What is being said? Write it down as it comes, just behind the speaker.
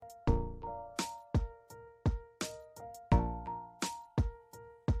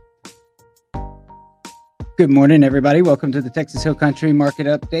Good morning, everybody. Welcome to the Texas Hill Country Market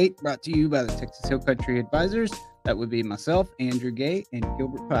Update, brought to you by the Texas Hill Country Advisors. That would be myself, Andrew Gay, and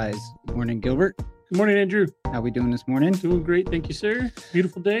Gilbert Pies. Good morning, Gilbert. Good morning, Andrew. How we doing this morning? Doing great, thank you, sir.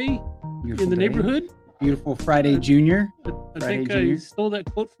 Beautiful day in the neighborhood. Beautiful Friday, Junior. I think I stole that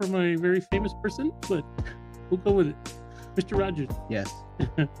quote from a very famous person, but we'll go with it. Mr. Rogers. Yes.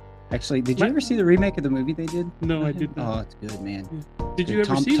 Actually, did you ever see the remake of the movie they did? No, I did not. Oh, it's good, man. Did you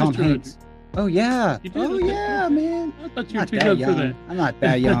ever see Tom Mr. Hanks? Rogers? Oh, yeah. You did? Oh, Okay. yeah, man. I thought you were too young for that. I'm not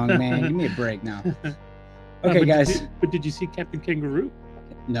that young, man. Give me a break now. Okay, but guys. Did you see Captain Kangaroo?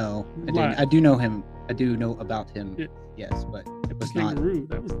 No, I didn't. I do know him. I do know about him. Yeah. Yes, but it was Kangaroo,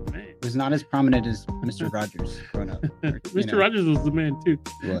 that was the man. It was not as prominent as Mr. Rogers growing up. Mr. Rogers was the man too.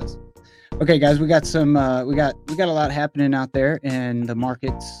 He was. Okay, guys, we got some. We got a lot happening out there in the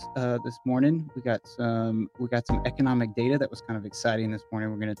markets this morning. We got some economic data that was kind of exciting this morning.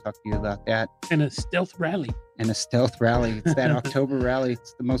 We're going to talk to you about that. And a stealth rally. It's that October rally.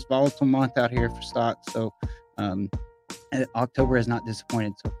 It's the most volatile month out here for stocks. So October has not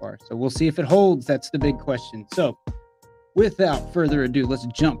disappointed so far. So we'll see if it holds. That's the big question. So without further ado, let's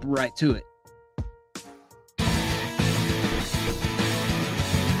jump right to it.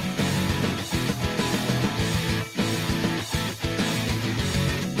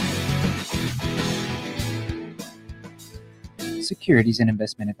 Securities and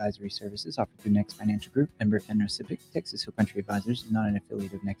investment advisory services offered through Next Financial Group, member FINRA SIPC. Texas Hill Country Advisors is not an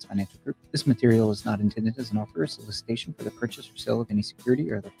affiliate of Next Financial Group. This material is not intended as an offer or solicitation for the purchase or sale of any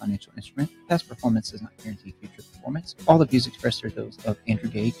security or other financial instrument. Past performance does not guarantee future performance. All the views expressed are those of Andrew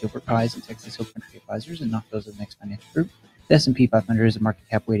Gay, Gilbert Pies, and Texas Hill Country Advisors, and not those of Next Financial Group. The S&P 500 is a market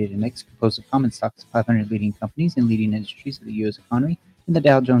cap weighted index composed of common stocks of 500 leading companies and leading industries of the U.S. economy, and the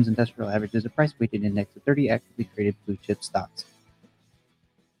Dow Jones Industrial Average is a price weighted index of 30 actively traded blue chip stocks.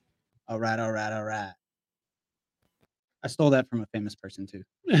 All right. I stole that from a famous person too.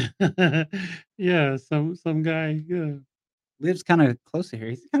 Yeah, some guy. Yeah, lives kind of close to here.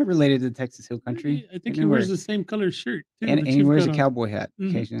 He's kind of related to the Texas Hill Country. I think he wears the same color shirt too. And he wears a cowboy hat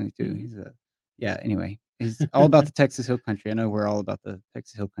occasionally too. He's anyway, he's all about the Texas Hill Country. I know we're all about the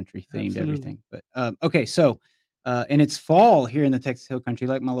Texas Hill Country themed everything. But okay, so and it's fall here in the Texas Hill Country.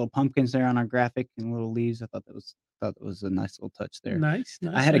 Like my little pumpkins there on our graphic and little leaves. I thought that was a nice little touch there. Nice.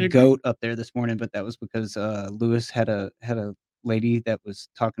 I had a goat up there this morning, but that was because Lewis had a lady that was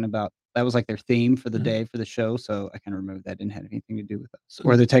talking about, that was like their theme for the day for the show. So I kind of remember that didn't have anything to do with us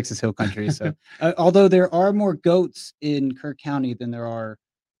or the Texas Hill Country. So although there are more goats in Kerr County than there are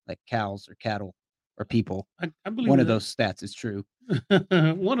like cows or cattle or people, I believe one of those stats is true.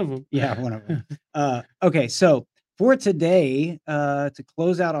 One of them. Yeah, one of them. Okay, so for today, to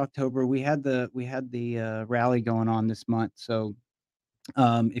close out October, we had the rally going on this month. So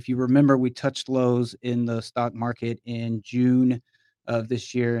if you remember, we touched lows in the stock market in June of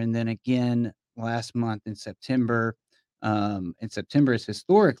this year, and then again last month in September. And September is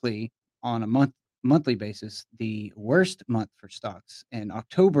historically on a monthly basis the worst month for stocks, and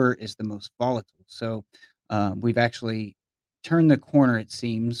October is the most volatile. So we've actually turned the corner, it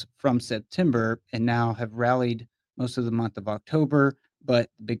seems, from September, and now have rallied most of the month of October. But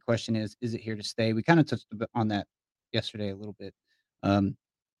the big question is it here to stay? We kind of touched on that yesterday a little bit.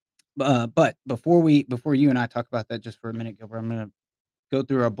 But before you and I talk about that just for a minute, Gilbert, I'm going to go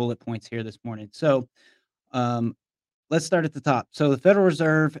through our bullet points here this morning. So let's start at the top. So the Federal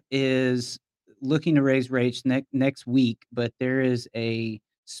Reserve is looking to raise rates next week, but there is a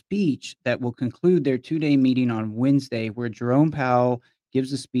speech that will conclude their 2-day meeting on Wednesday where Jerome Powell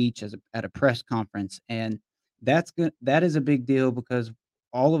gives a speech at a press conference. And that's good. That is a big deal because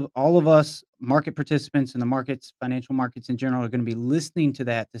all of us market participants in the markets, financial markets in general, are going to be listening to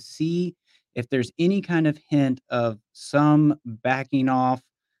that to see if there's any kind of hint of some backing off,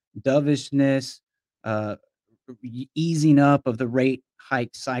 dovishness, easing up of the rate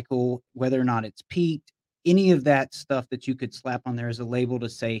hike cycle, whether or not it's peaked, any of that stuff that you could slap on there as a label to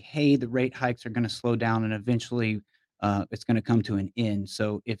say, hey, the rate hikes are going to slow down and eventually it's going to come to an end.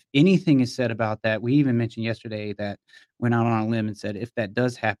 So if anything is said about that, we even mentioned yesterday that went out on a limb and said, if that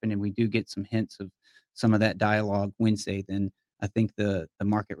does happen and we do get some hints of some of that dialogue Wednesday, then I think the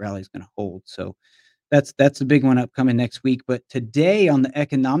market rally is going to hold. So that's a big one upcoming next week. But today on the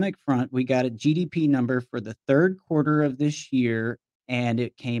economic front, we got a GDP number for the third quarter of this year, and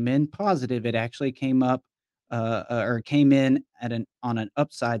it came in positive. It actually came up or came in at an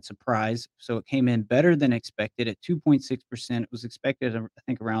upside surprise. So it came in better than expected at 2.6%. It was expected, I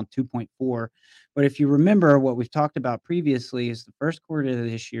think, around 2.4. But if you remember what we've talked about previously is the first quarter of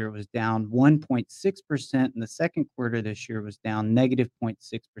this year was down 1.6%, and the second quarter this year was down negative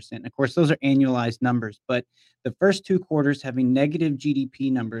 0.6%. And of course, those are annualized numbers, but the first two quarters having negative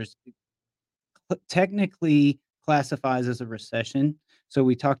GDP numbers technically classifies as a recession. So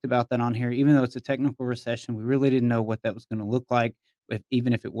we talked about that on here. Even though it's a technical recession, we really didn't know what that was going to look like.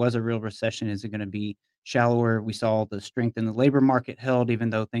 Even if it was a real recession, is it going to be shallower? We saw the strength in the labor market held, even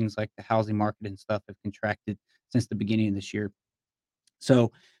though things like the housing market and stuff have contracted since the beginning of this year.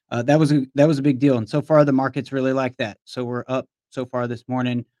 So, that was a big deal, and so far the market's really like that. So we're up so far this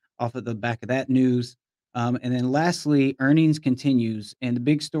morning off of the back of that news. And then lastly, earnings continues, and the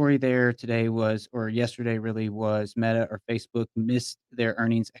big story there today was, or yesterday really, was Meta or Facebook missed their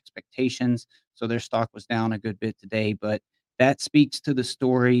earnings expectations, so their stock was down a good bit today, but that speaks to the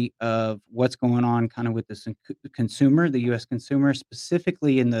story of what's going on kinda with the consumer, the US consumer,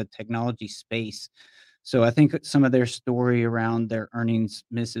 specifically in the technology space. So I think some of their story around their earnings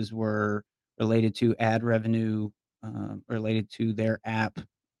misses were related to ad revenue, related to their app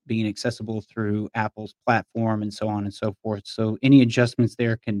being accessible through Apple's platform and so on and so forth. So any adjustments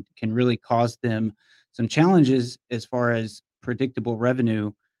there can really cause them some challenges as far as predictable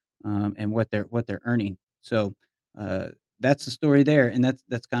revenue, and what they're earning. So, uh, that's the story there, and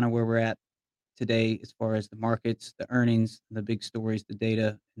that's kinda where we're at today as far as the markets, the earnings, the big stories, the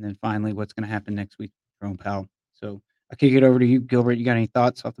data, and then finally what's gonna happen next week with Jerome Powell. So I'll kick it over to you, Gilbert. You got any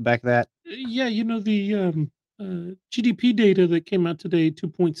thoughts off the back of that? Yeah, the GDP data that came out today,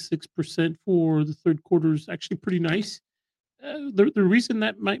 2.6% for the third quarter, is actually pretty nice. The reason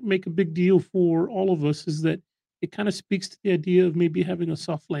that might make a big deal for all of us is that it kind of speaks to the idea of maybe having a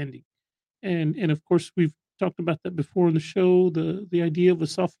soft landing. And of course, we've talked about that before in the show. The idea of a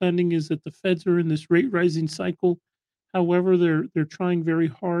soft landing is that the Feds are in this rate rising cycle. However, they're trying very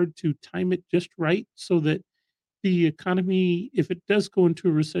hard to time it just right so that the economy, if it does go into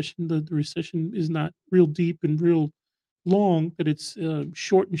a recession, the recession is not real deep and real long, that it's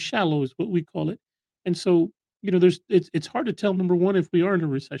short and shallow is what we call it. And so, it's hard to tell, number one, if we are in a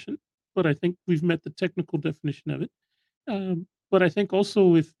recession, but I think we've met the technical definition of it. But I think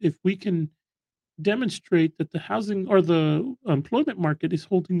also, if we can demonstrate that the housing or the employment market is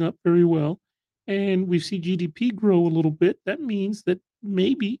holding up very well, and we see GDP grow a little bit, that means that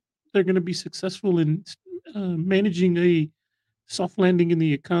maybe they're going to be successful in managing a soft landing in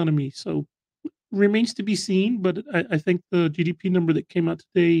the economy. So remains to be seen, but I think the GDP number that came out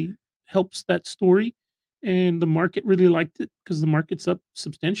today helps that story, and the market really liked it because the market's up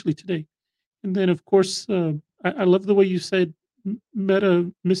substantially today. And then, of course, I love the way you said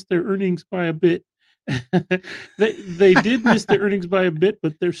Meta missed their earnings by a bit. They did miss their earnings by a bit,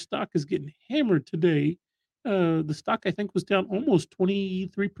 but their stock is getting hammered today. The stock, I think, was down almost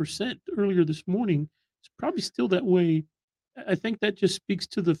 23% earlier this morning. It's probably still that way. I think that just speaks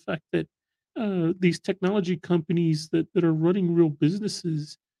to the fact that these technology companies that are running real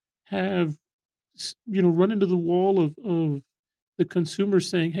businesses have run into the wall of the consumer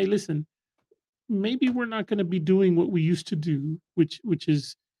saying, "Hey, listen, maybe we're not gonna be doing what we used to do, which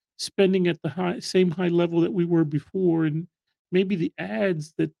is spending at the same high level that we were before, and maybe the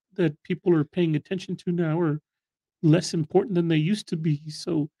ads that people are paying attention to now are less important than they used to be."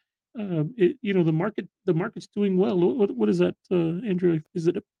 So, the market's doing well. What is that, Andrew? Is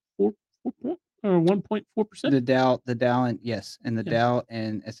it a 4 point 1.4%? The Dow and yes, and the Yeah. Dow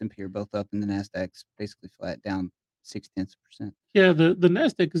and S&P are both up, and the Nasdaq's basically flat, down 0.6%. Yeah, the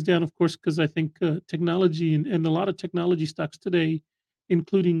Nasdaq is down, of course, because I think, technology and a lot of technology stocks today,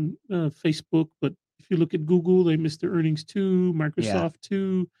 including, Facebook, but if you look at Google, they missed their earnings too, Yeah, Microsoft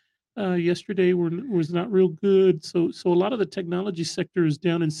too, yesterday was not real good, so a lot of the technology sector is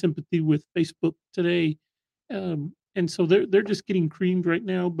down in sympathy with Facebook today, and so they're just getting creamed right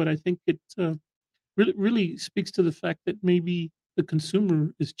now, but I think it, really speaks to the fact that maybe the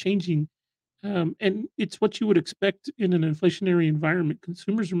consumer is changing, and it's what you would expect in an inflationary environment.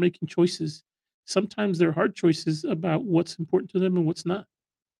 Consumers are making choices. Sometimes they're hard choices about what's important to them and what's not.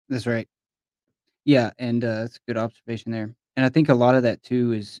 that's right. Yeah, and, that's a good observation there. And I think a lot of that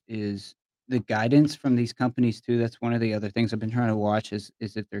too is the guidance from these companies too. That's one of the other things I've been trying to watch is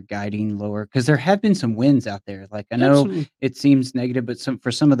if they're guiding lower, because there have been some wins out there. Like, I know Absolutely. it seems negative, but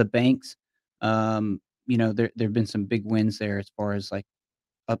for some of the banks, there've been some big wins there as far as, like,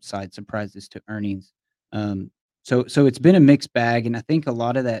 upside surprises to earnings. So it's been a mixed bag, and I think a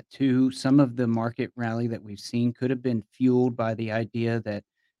lot of that too, some of the market rally that we've seen could have been fueled by the idea that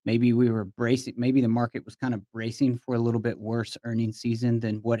maybe we were bracing, maybe the market was kind of bracing for a little bit worse earnings season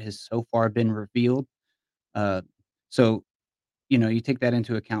than what has so far been revealed. Uh, so, you take that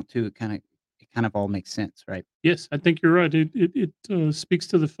into account too. It kind of all makes sense, right? Yes, I think you're right. It speaks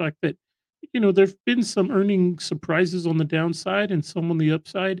to the fact that, there've been some earning surprises on the downside and some on the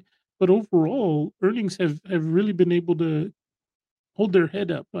upside, but overall, earnings have really been able to hold their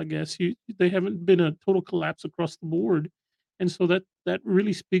head up, I guess. They haven't been a total collapse across the board, and so that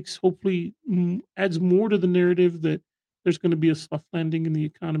really speaks, hopefully, adds more to the narrative that there's gonna be a soft landing in the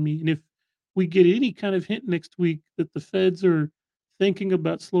economy, and if we get any kind of hint next week that the feds are thinking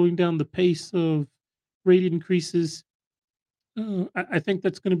about slowing down the pace of rate increases, I think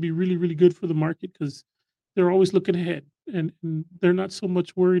that's gonna be really, really good for the market because 'cause they're always looking ahead, and they're not so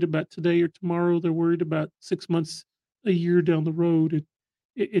much worried about today or tomorrow, they're worried about 6 months, a year down the road.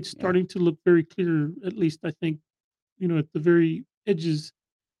 It's Yeah. starting to look very clear, at least I think, at the very edges.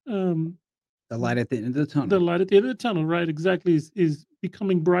 Um, The light at the end of the the tunnel. light at the end of the tunnel, right, exactly, is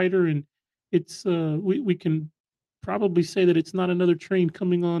becoming brighter, and we can probably say that it's not another train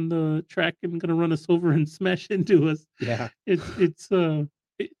coming on the track and gonna run us over and smash into us. Yeah. It's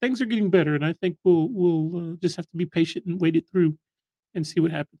things are getting better, and I think we'll just have to be patient and wait it through and see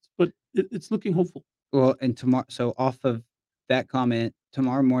what happens, but it's looking hopeful. Well, and tomorrow, so off of that comment,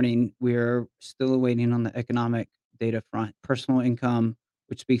 tomorrow morning, we're still awaiting on the economic data front. Personal income,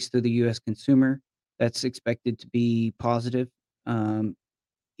 which speaks to the US consumer, that's expected to be positive. Um,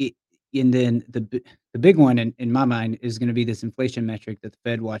 it and then the big one in my mind is gonna be this inflation metric that the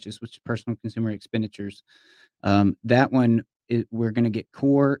Fed watches, which is personal consumer expenditures. That one, we're gonna get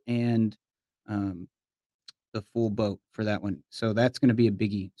core and, um the full boat for that one. So that's gonna be a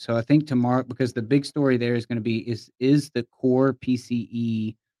biggie. So I think tomorrow, because the big story there is gonna be, is the core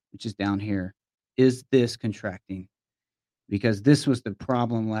PCE, which is down here, is this contracting? Because this was the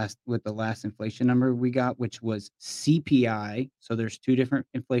problem last with the last inflation number we got, which was CPI. So there's 2 different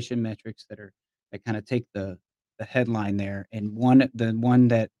inflation metrics that kinda take the headline there, and the one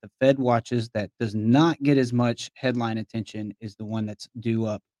that the Fed watches that does not get as much headline attention is the one that's due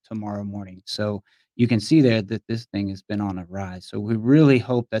up tomorrow morning. So you can see there that this thing has been on a rise. So we really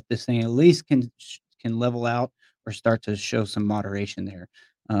hope that this thing at least can level out or start to show some moderation there.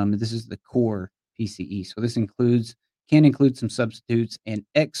 This is the core PCE. So this can include some substitutes and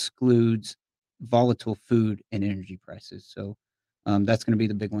excludes volatile food and energy prices. So, that's gonna be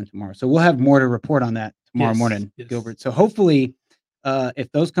the big one tomorrow. So we'll have more to report on that tomorrow Yes, morning, yes. Gilbert. So hopefully,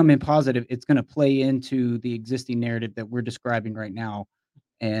 if those come in positive, it's gonna play into the existing narrative that we're describing right now.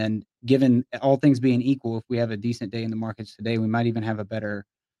 And given all things being equal, if we have a decent day in the markets today, we might even have a better,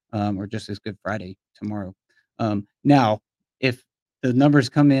 or just as good Friday tomorrow. Now, if the numbers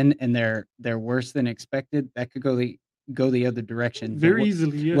come in and they're worse than expected, that could go the other direction. But Very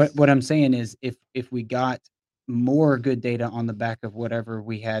easily, yes. what I'm saying is, if we got more good data on the back of whatever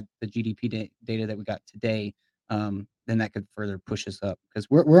we had, the GDP data that we got today, then that could further push us up because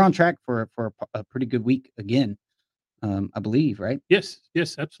we're on track for a pretty good week again, I believe, right? Yes,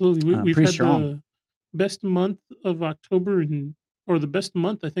 yes, absolutely. We've Pretty had strong. the best month of October or the best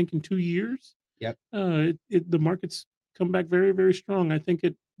month, I think, in 2 years. Yep. The market's come back very, very strong. I think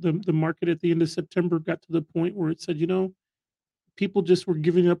the market at the end of September got to the point where it said, people just were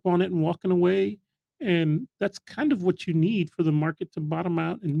giving up on it and walking away, and that's kind of what you need for the market to bottom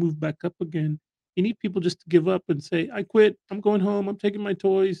out and move back up again. You need people just to give up and say, "I quit. I'm going home. I'm taking my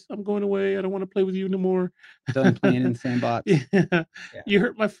toys. I'm going away. I don't wanna play with you anymore." Done playing in the sandbox. Yeah. Yeah. You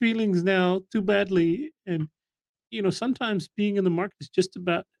hurt my feelings now too badly, and, sometimes being in the market is just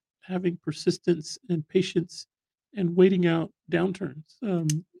about having persistence and patience and waiting out downturns.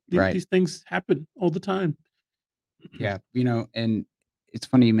 Right. These things happen all the time. Yeah, and it's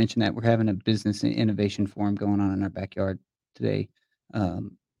funny you mentioned that. We're having a business innovation forum going on in our backyard today,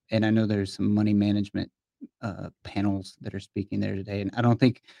 um, and I know there's some money management, panels that are speaking there today, and I don't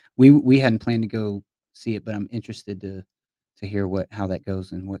think we hadn't planned to go see it, but I'm interested to hear how that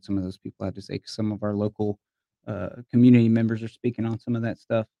goes and what some of those people have to say. 'Cause some of our local, community members are speaking on some of that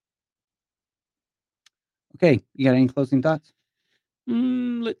stuff. Okay, you got any closing thoughts?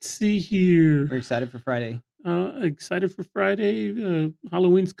 Let's see here. We're excited for Friday. Excited for Friday.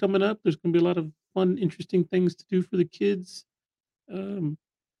 Halloween's coming up. There's going to be a lot of fun, interesting things to do for the kids. Um,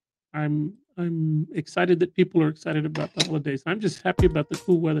 I'm excited that people are excited about the holidays. I'm just happy about the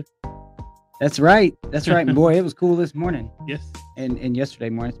cool weather. That's right, and boy, it was cool this morning. Yes. And yesterday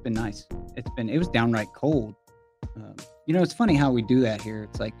morning, it's been nice. It was downright cold. Um, it's funny how we do that here.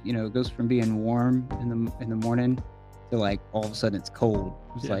 It's like, it goes from being warm in the morning to like all of a sudden it's cold.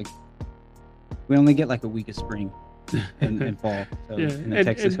 It's Yeah. like we only get like a week of spring. and fall. So Yeah, in the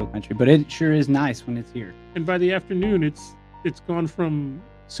Texas Hill Country, but it sure is nice when it's here. and by the afternoon, it's gone from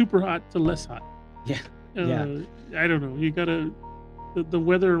super hot to less hot. Yeah, yeah, I don't know. You gotta the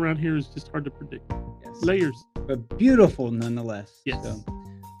weather around here is just hard to predict. yes, Layers. but beautiful nonetheless. Yes. So,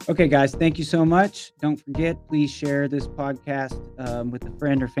 okay, guys, thank you so much. Don't forget, please share this podcast with a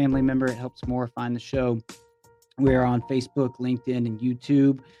friend or family member. It helps more find the show. We're on Facebook, LinkedIn, and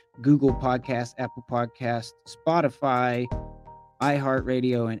YouTube, Google Podcasts, Apple Podcasts, Spotify,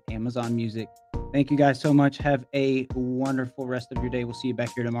 iHeartRadio, and Amazon Music. Thank you guys so much. Have a wonderful rest of your day. We'll see you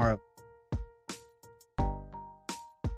back here tomorrow.